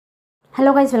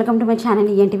Hello guys, welcome to my channel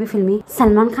ENTV Filmy.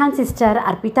 Salman Khan's sister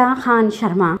Arpita Khan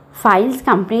Sharma files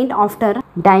complaint after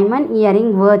diamond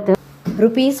earring worth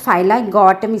rupees 5 lakh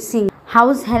got missing.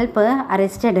 House help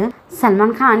arrested.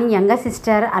 Salman Khan's younger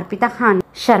sister Arpita Khan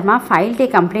Sharma filed a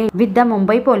complaint with the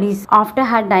Mumbai police after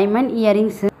her diamond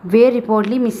earrings were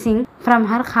reportedly missing from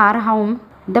her car home.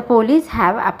 The police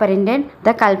have apprehended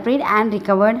the culprit and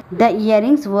recovered the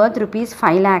earrings worth rupees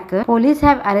 5 lakh. Police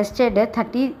have arrested a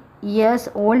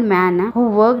 30-year-old man who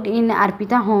worked in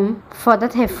Arpita home for the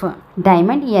theft.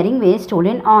 Diamond earring were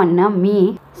stolen on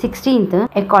May 16th,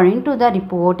 according to the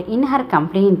report in her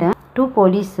complaint to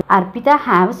police. Arpita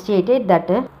have stated that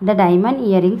the diamond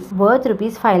earrings worth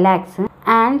rupees 5 lakhs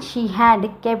and she had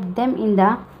kept them in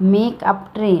the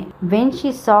make-up tray when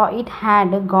she saw it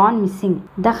had gone missing.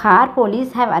 The Khar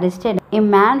police have arrested a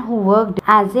man who worked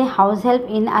as a house help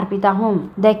in Arpita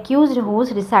home. The accused, who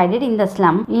resided in the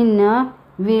slum in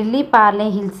Virli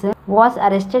Parle Hills, was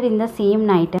arrested in the same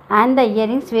night and the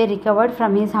earrings were recovered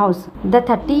from his house. The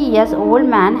 30-year-old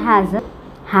man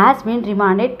has been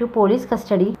remanded to police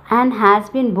custody and has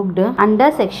been booked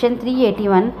under section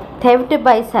 381 theft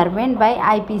by servant by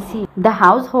IPC. The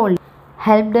household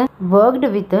worked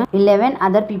with 11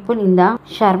 other people in the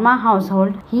Sharma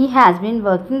household. He has been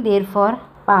working there for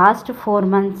past 4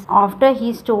 months. After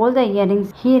he stole the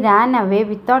earrings, he ran away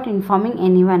without informing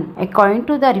anyone. According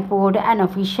to the report, an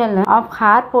official of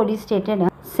Khar police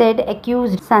said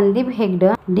accused Sandeep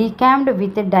Hegde decamped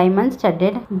with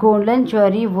diamond-studded golden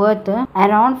jewelry worth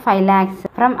around 5 lakhs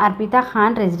from Arpita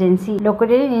Khan residency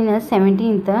located in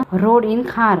 17th Road in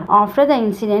Khar. After the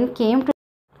incident came to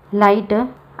light,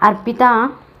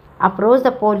 Arpita approached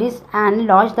the police and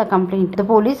lodged the complaint. The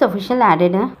police official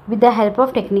added, with the help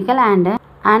of technical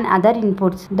and other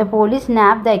inputs, the police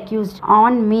nabbed the accused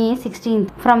on May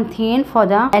 16th from Thane for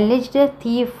the alleged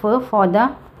thief for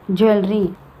the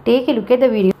jewelry. Take a look at the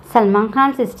video. Salman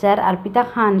Khan's sister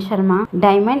Arpita Khan Sharma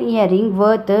diamond earring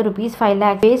worth rupees 5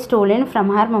 lakhs were stolen from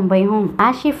her Mumbai home.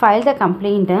 As she filed the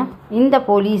complaint in the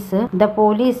police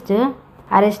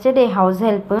arrested a house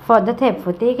help for the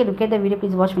theft. Take a look at the video.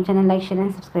 Please watch my channel, like, share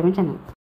and subscribe my channel.